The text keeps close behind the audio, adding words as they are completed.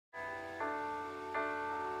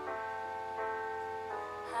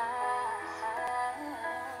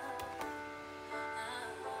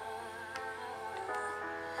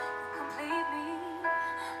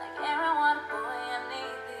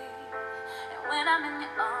I'm in your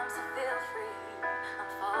arms, so feel free. I'm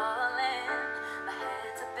falling. My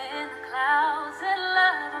head's up in the clouds. In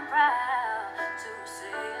love, I'm proud to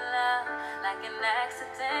say it loud. Like an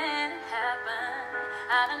accident happened.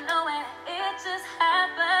 Out of nowhere, it just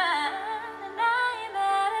happened. And I ain't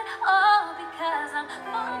mad at all because I'm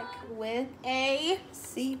back with a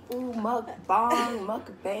seafood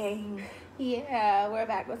mukbang. Yeah, we're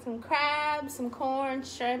back with some crabs, some corn,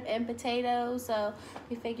 shrimp, and potatoes. So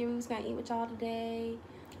we figured we was gonna eat with y'all today.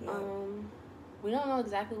 Yeah. We don't know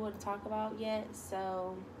exactly what to talk about yet,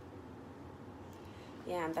 so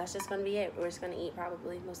yeah, that's just gonna be it. We're just gonna eat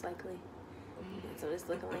probably, most likely. That's what it's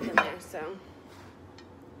looking like in there. So,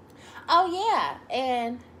 oh yeah,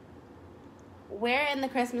 and we're in the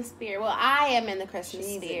Christmas spirit. Well, I am in the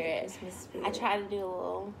Christmas spirit. I try to do a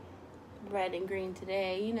little red and green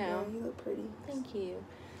today, you know. Yeah, you look pretty. Thank you.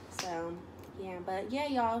 So, yeah, but yeah,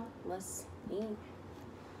 y'all, let's eat.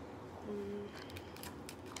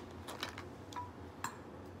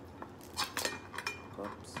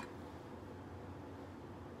 Oops.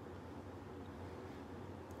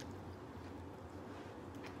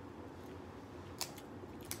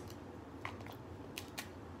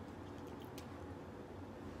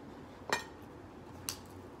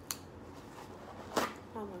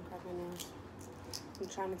 I'm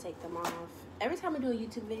trying to take them off. Every time I do a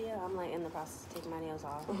YouTube video, I'm like in the process of taking my nails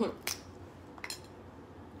off.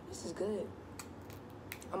 This is good.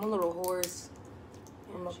 I'm a little hoarse.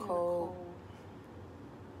 Yeah, I'm a she had cold.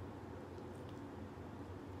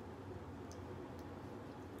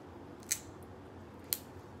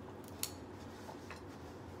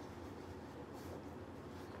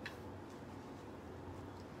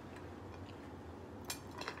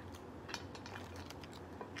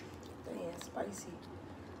 Damn, spicy.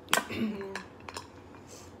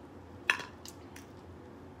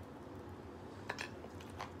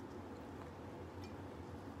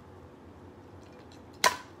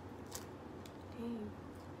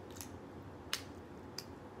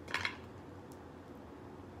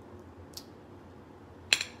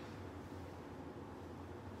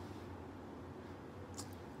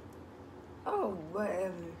 Oh,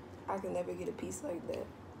 whatever. I can never get a piece like that.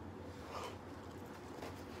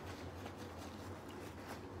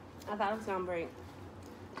 I thought it was gonna break,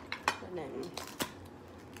 but then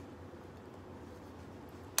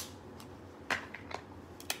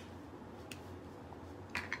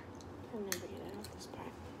I'll never get it off this part.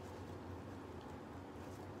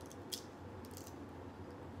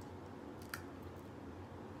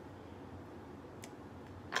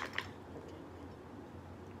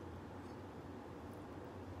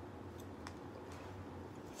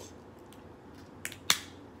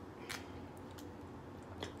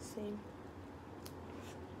 See,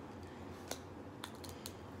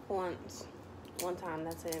 one time,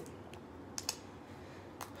 that's it.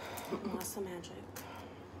 Lost the magic.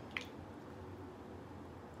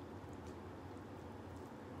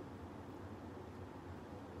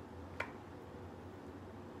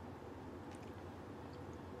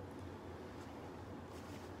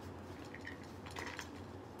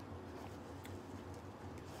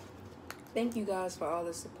 Thank you guys for all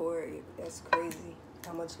the support. That's crazy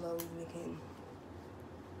how much love we can.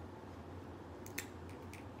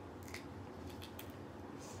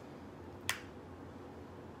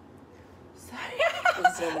 Sorry.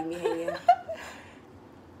 It's gonna leave me hanging.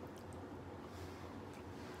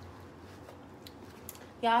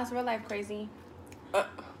 Y'all, it's real life crazy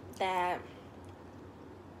that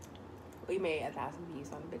we made 1,000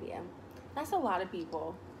 views on the video. That's a lot of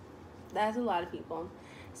people. That's a lot of people.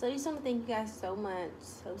 So I just want to thank you guys so much,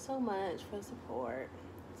 so much for the support.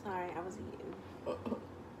 Sorry, I was eating.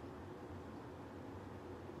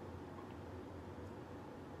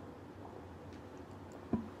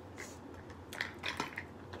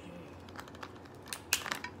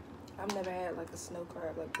 I've never had like a snow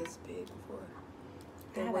crab like this big before. I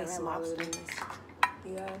They're had way a red smaller lobster. than this.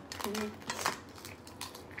 You have?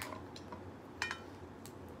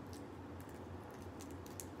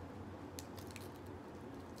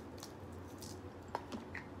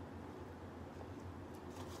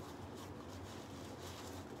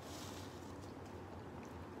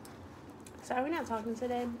 So are we not talking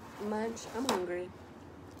today much? I'm hungry.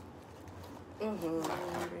 Mm-hmm. I'm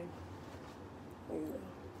hungry. There you go.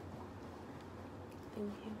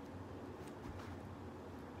 Thank you.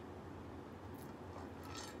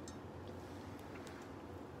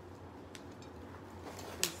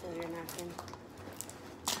 And still your napkin.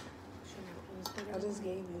 Your napkin is bigger I than just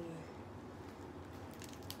mine.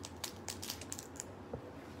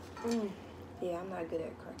 gave you. Yeah, I'm not good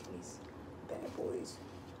at cracking these bad boys.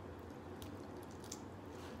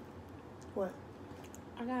 What?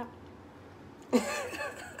 I got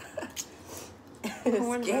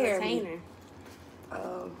corn for Scared me. retainer.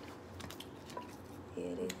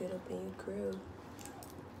 Yeah, they fit up in your crib.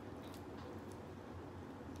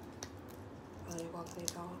 Oh, they walking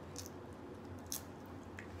their dog.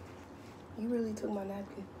 You really took my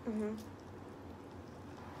napkin. Mm-hmm.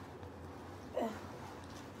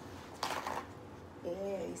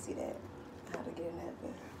 Yeah, you see that? How to get a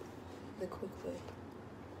napkin. The quick way.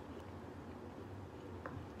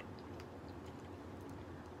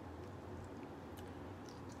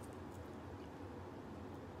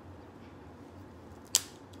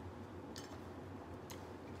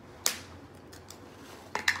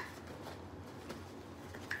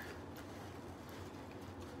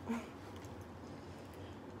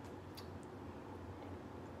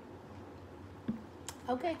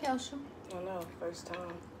 Okay, Calcium. I know, first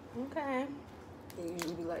time. Okay. It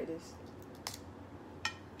usually be like this.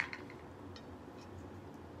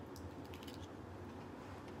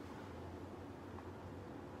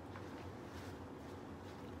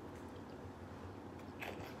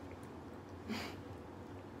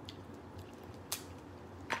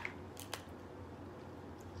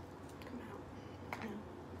 Come out. No.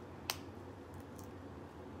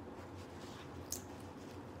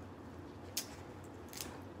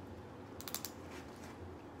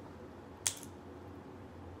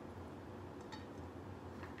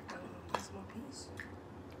 That's my piece.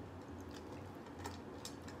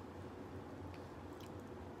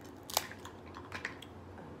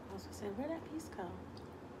 I was gonna say, where'd that piece go?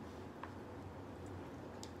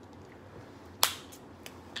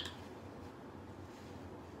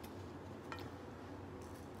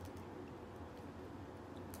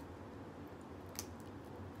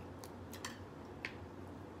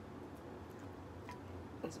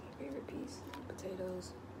 That's my favorite piece.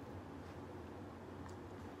 Potatoes.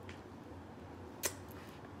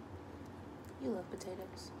 You love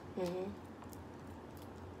potatoes. Mm-hmm.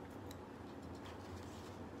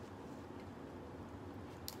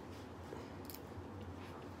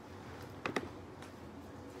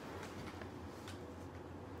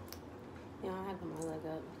 Yeah, I had to put my leg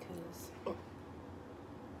up because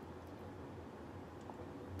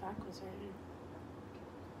back was hurting.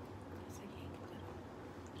 So I can't put it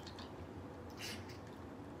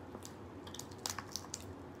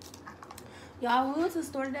on. Y'all, we went to the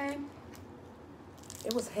store today.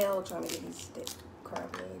 It was hell trying to get these thick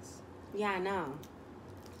crab legs. Yeah, I know.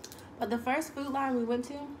 But the first food line we went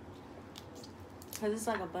to, because it's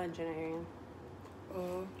like a bunch in the area.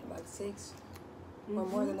 Like 6. Or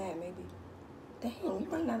more than that, maybe. Damn, you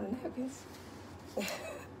running out of napkins.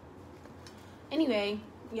 Anyway,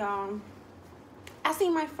 y'all, I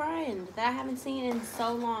seen my friend that I haven't seen in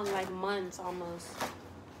so long, like months almost.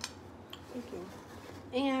 Thank you.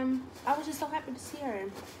 And I was just so happy to see her.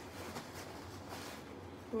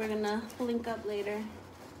 We're gonna link up later.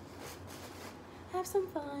 Have some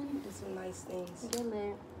fun. Did some nice things. Get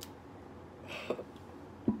lit.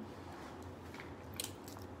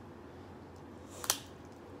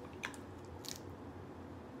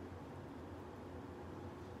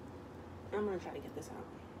 I'm gonna try to get this out.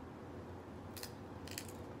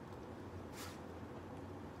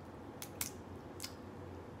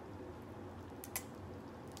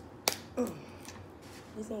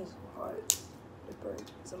 These things are hard to break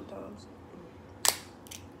sometimes.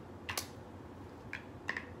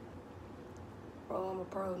 Oh, I'm a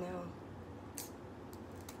pro now.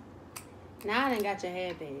 Now I done got your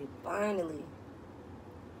head, babe. Finally.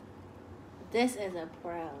 This is a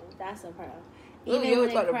pro. That's a pro. Ooh, you when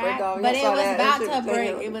was about to break cracked, off. but Y'all it saw was that. about That to shit was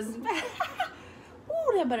break. damn. It was.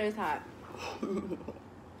 Ooh, that butter is hot. Is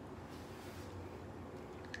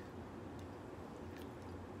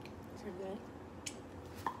it good?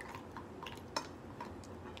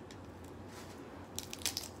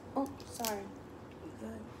 Oh, sorry. You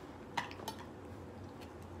good?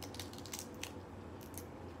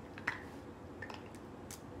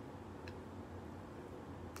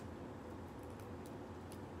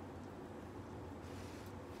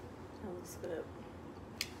 That looks good.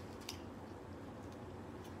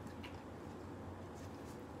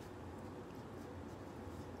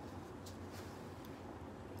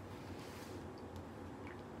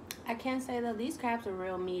 I can say though, these crabs are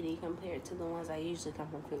real meaty compared to the ones I usually come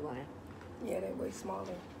from Food Lion. Yeah, they're way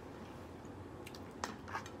smaller.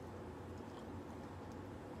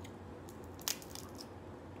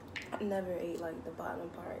 I never ate like the bottom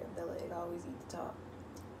part of the leg. I always eat the top.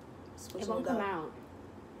 It won't come out.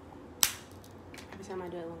 Every time I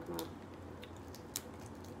do it, it won't come out.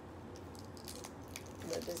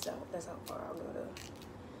 But that's how far I'll go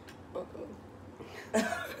to.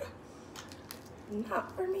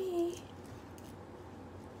 Not for me.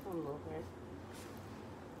 I'm over it.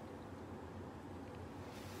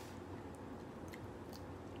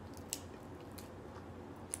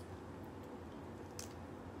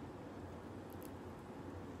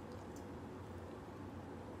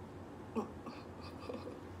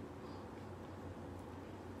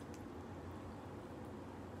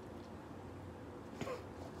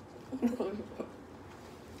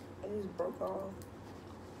 I just broke off.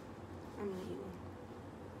 I'm gonna eat one.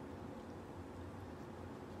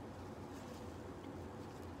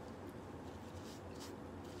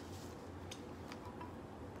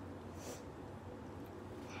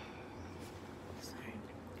 Sorry.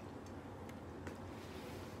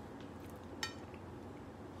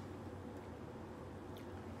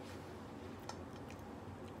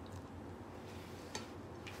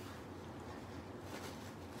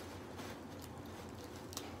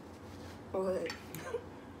 What?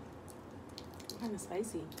 Kind of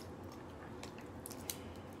spicy.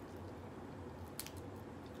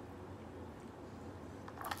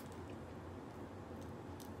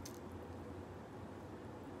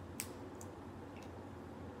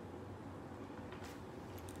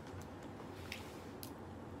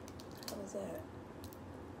 How was that?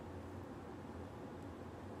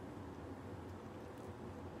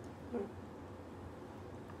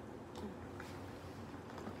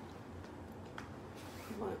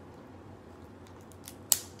 What?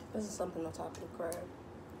 This is something on top of the crab.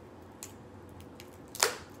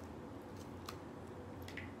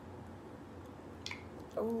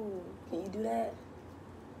 Oh, can you do that?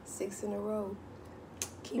 6 in a row.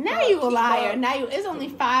 Keep Now up, you a keep liar. up. Now you. It's only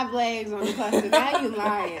 5 legs on the cluster. Now you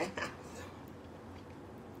lying.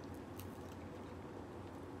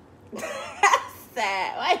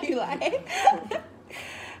 Sad. Why you lying?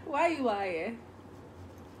 Why you lying?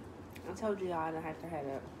 I told you y'all I didn't have to head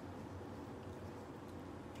up.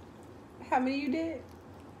 How many you did?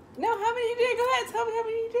 No, how many you did? Go ahead. Tell me how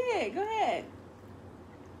many you did. Go ahead.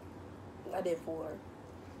 I did 4.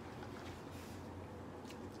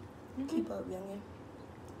 Keep up, youngin.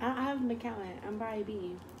 I haven't been counting. I'm probably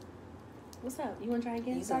beating you. What's up? You want to try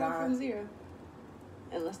again? You Start off can from lie. 0.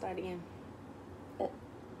 And let's start again. Oh.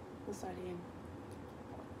 Let's start again.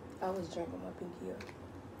 I was drinking my pinky up.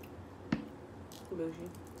 Bougie.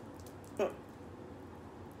 I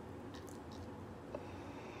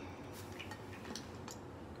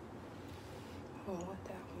don't want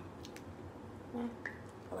that one.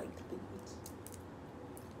 I like the big ones.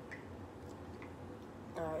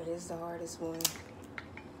 Alright, here's the hardest one.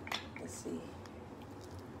 Let's see.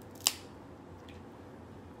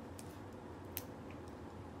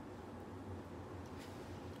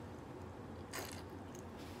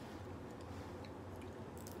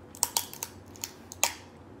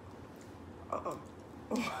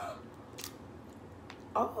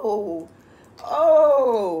 Oh.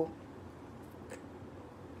 Oh.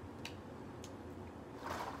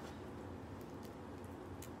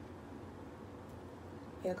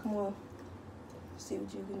 Yeah, come on. See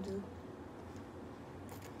what you can do.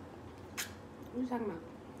 What are you talking about?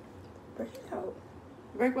 Break it out.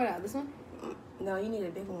 Break what out? This one? No, you need a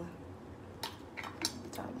big one.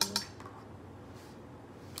 Top one.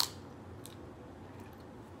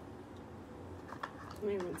 Let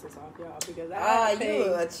me rinse this off, y'all, because Ah, that you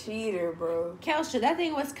thing... a cheater, bro. Kelsha, that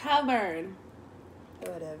thing was covered.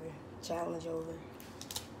 Whatever. Challenge over.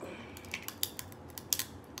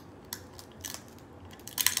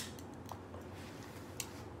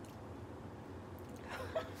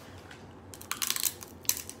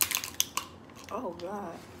 Oh,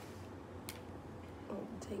 God. Oh,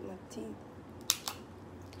 take my teeth.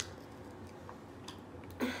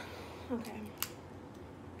 Okay.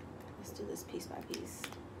 Let's do this piece by piece.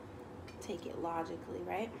 Take it logically,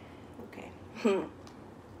 right? Okay. Okay.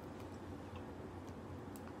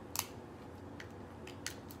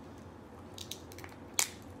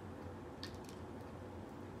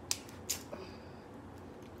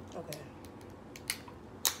 Okay.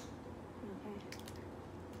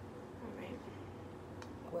 All right.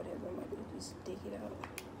 Whatever. I'm going to just dig it out.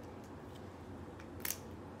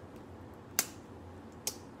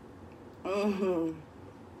 Mm-hmm.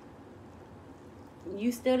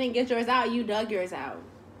 You still didn't get yours out. You dug yours out.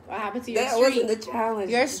 What happened to your That streak? wasn't the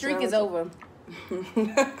challenge. Your The streak is challenge-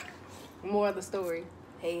 over. More of the story.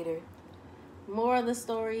 Hater. More of the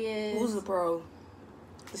story is Who's the pro? the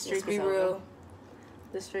Let's streak be is over. real.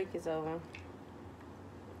 The streak is over.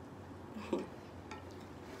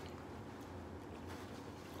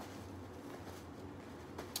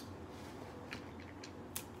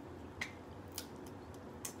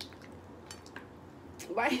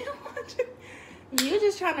 Why you watching? You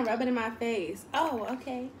just trying to rub it in my face. Oh,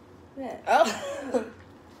 okay. Yeah. Oh.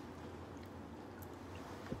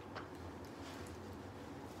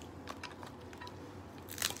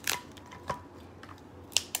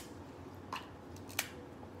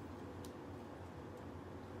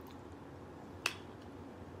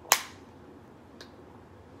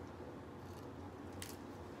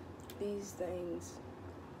 These things.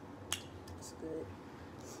 It's good.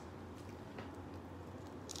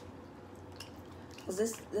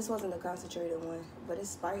 This wasn't a concentrated one, but it's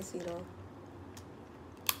spicy though.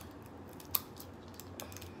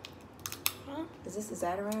 Huh? Is this the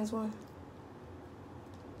Zatarain's one?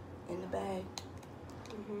 In the bag.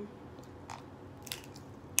 Mm-hmm.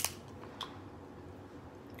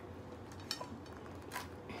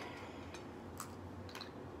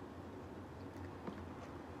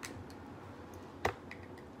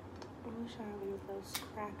 I wish I had one of those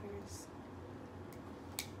crackers.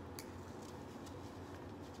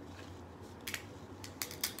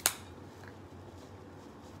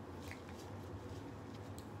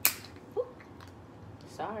 Ooh.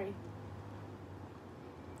 Sorry.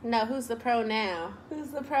 No, who's the pro now? Who's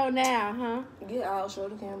the pro now, huh? Get out, show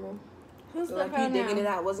the camera. Who's the Like pro you now? digging it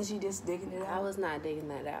out. Wasn't she just digging it I out? was not digging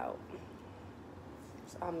that out.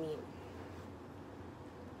 I mean,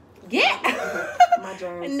 get. My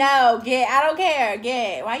germs. No, get. I don't care.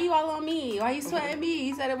 Get. Why you all on me? Why you sweating me?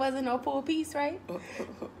 You said it wasn't no full piece, right?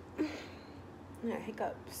 Yeah,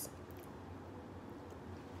 hiccups.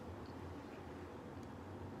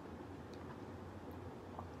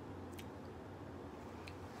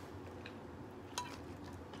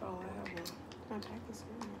 Oh, I have one. My pack is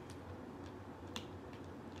good.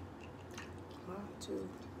 Mine too.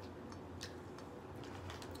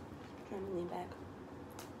 Trying to lean back.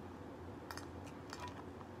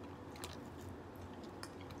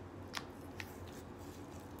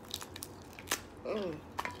 Mm.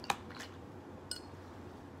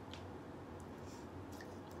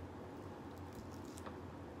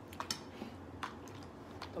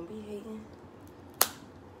 Don't be hating.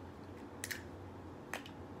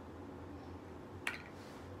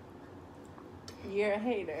 You're a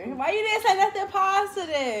hater. Why you didn't say nothing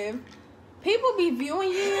positive? People be viewing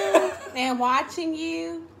you and watching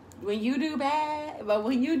you when you do bad, but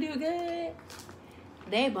when you do good,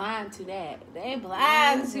 they blind to that. They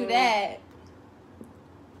blind to that.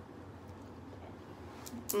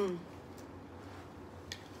 Mm.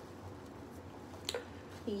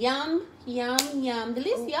 Yum, yum, yum.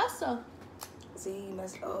 Delicioso. See,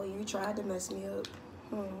 you tried to mess me up.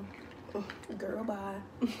 Girl, bye.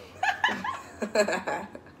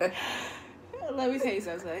 Let me tell you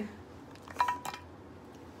something.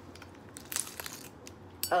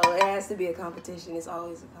 Oh, it has to be a competition. It's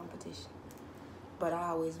always a competition. But I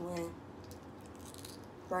always win.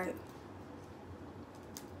 Right?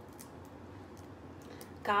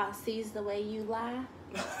 God sees the way you lie.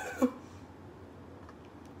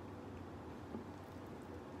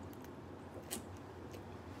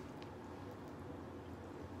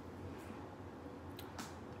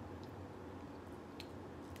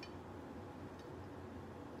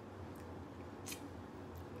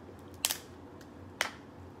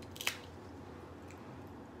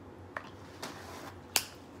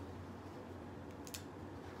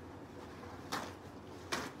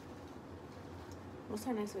 What's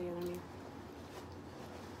our next video gonna be?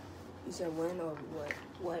 You said when or what?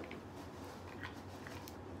 What?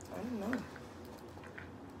 I don't know.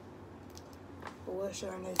 But what should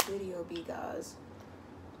our next video be, guys?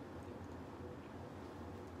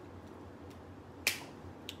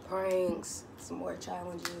 Pranks, some more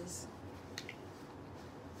challenges.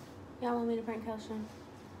 Y'all want me to prank Kelsha?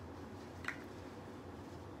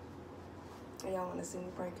 Y'all want to see me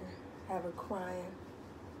prank her? Have her crying.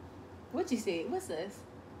 What you see? What's this?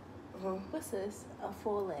 Uh-huh. What's this? A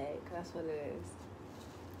full leg. That's what it is.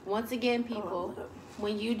 Once again, people,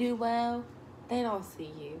 when you do well, they don't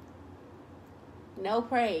see you. No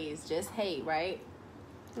praise, just hate, right?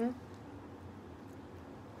 Hmm?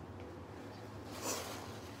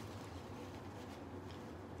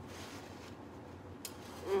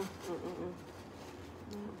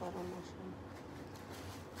 Not butter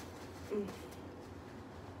mushroom.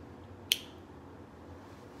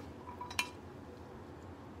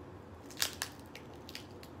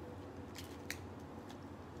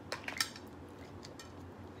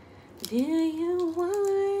 Do you want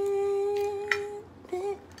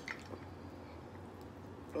it?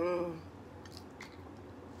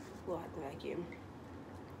 We'll have to vacuum.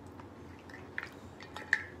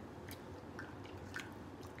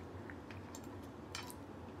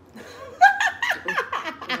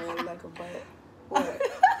 Like a butt. What?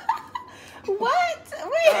 What?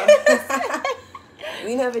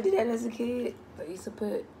 You never did that as a kid? I used to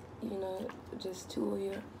put, you know, just two of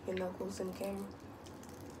your knuckles in the camera.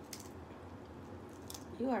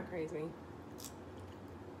 You are crazy.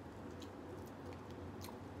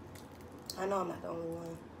 I know I'm not the only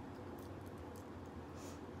one.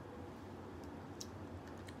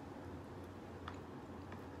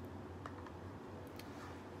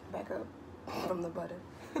 Back up from the butter.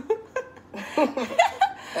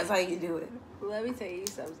 That's how you do it. Let me tell you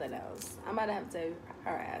something else. I'm about to have to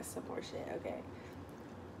harass some more shit, okay?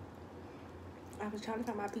 I was trying to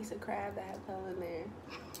find my piece of crab that had fell in there.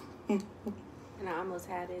 And I almost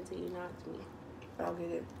had it until you knocked me. I'll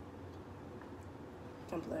get it.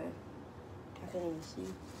 I'm playing. I can't even see.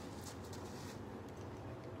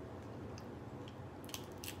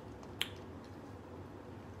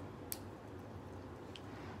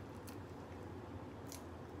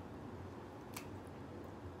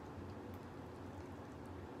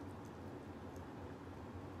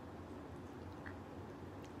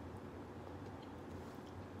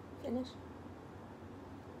 Finish?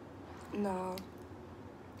 No.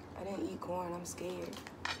 I didn't eat corn. I'm scared.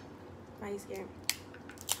 Why are you scared?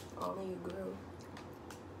 All in your grill.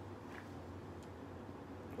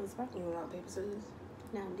 What's wrong? You want rock, paper, scissors?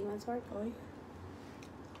 No, do you want to work? Oh, yeah.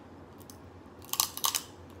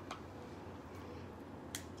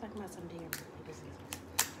 Talking about some damn paper scissors.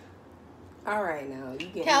 All right, now. You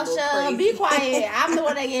getting a little Kelsha, crazy. be quiet. I'm the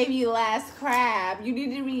one that gave you the last crab. You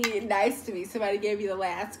need to be nice to me. Somebody gave you the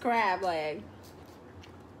last crab leg.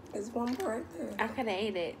 There's one more right there. I could have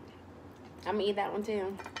ate it. I'm going to eat that one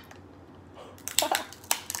too.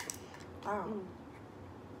 Oh.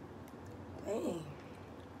 Dang.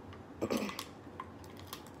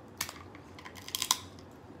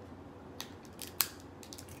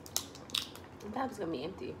 That was going to be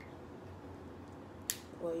empty.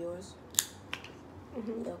 What, yours?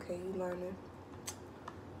 Mm-hmm. Okay, you learning.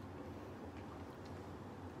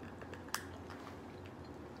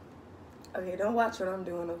 Okay, don't watch what I'm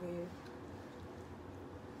doing over here.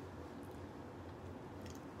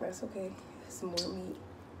 That's okay. Some more meat.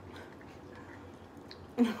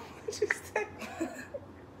 What'd you say?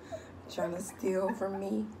 Trying to steal from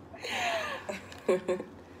me. It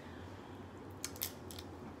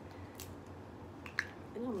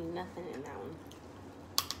don't mean nothing in that one.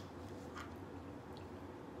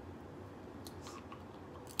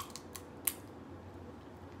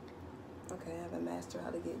 Okay, I haven't mastered how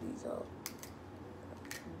to get these out.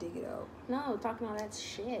 Dig it out. No, talking all that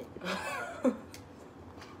shit.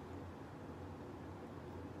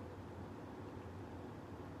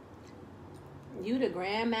 You the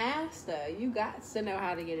grandmaster. You got to know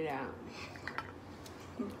how to get it out.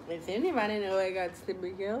 If anybody know it got to be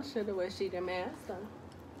girl, should have was she the master.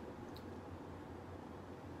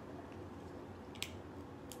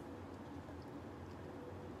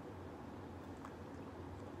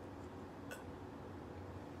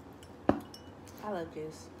 I love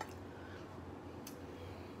juice.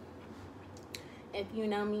 If you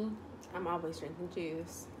know me, I'm always drinking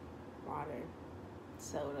juice, water,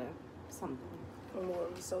 soda, something. I'm more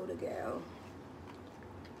of a soda gal.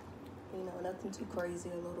 You know, nothing too crazy,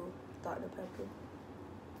 a little Dr. Pepper.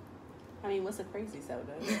 I mean, what's a crazy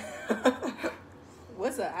soda?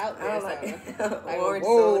 What's a out I there don't soda? like orange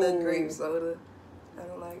soda, grape soda. I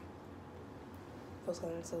don't like those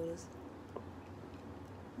kind of sodas.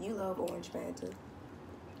 You love orange Fanta.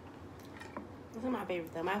 What's my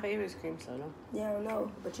favorite though? My favorite is cream soda. Yeah, I don't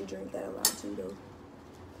know, but you drink that a lot too, though.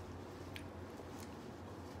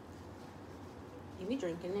 You be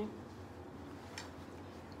drinking it?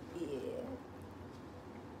 Yeah.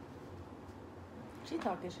 She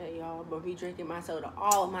talking shit, y'all, but be drinking my soda,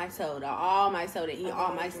 all my soda, eat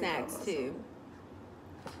all my snacks too.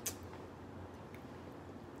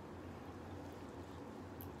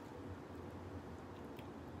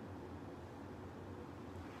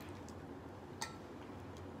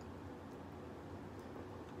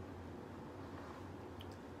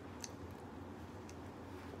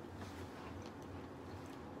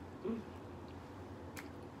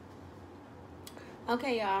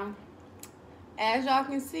 Okay, y'all. As y'all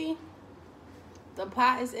can see, the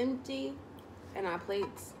pot is empty and our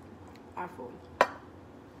plates are full.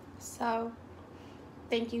 So,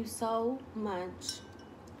 thank you so much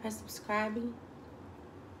for subscribing,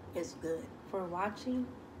 It's good. for watching.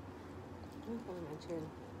 I'm pulling my chin.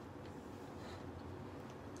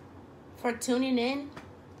 For tuning in.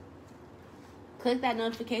 Click that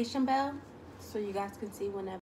notification bell so you guys can see whenever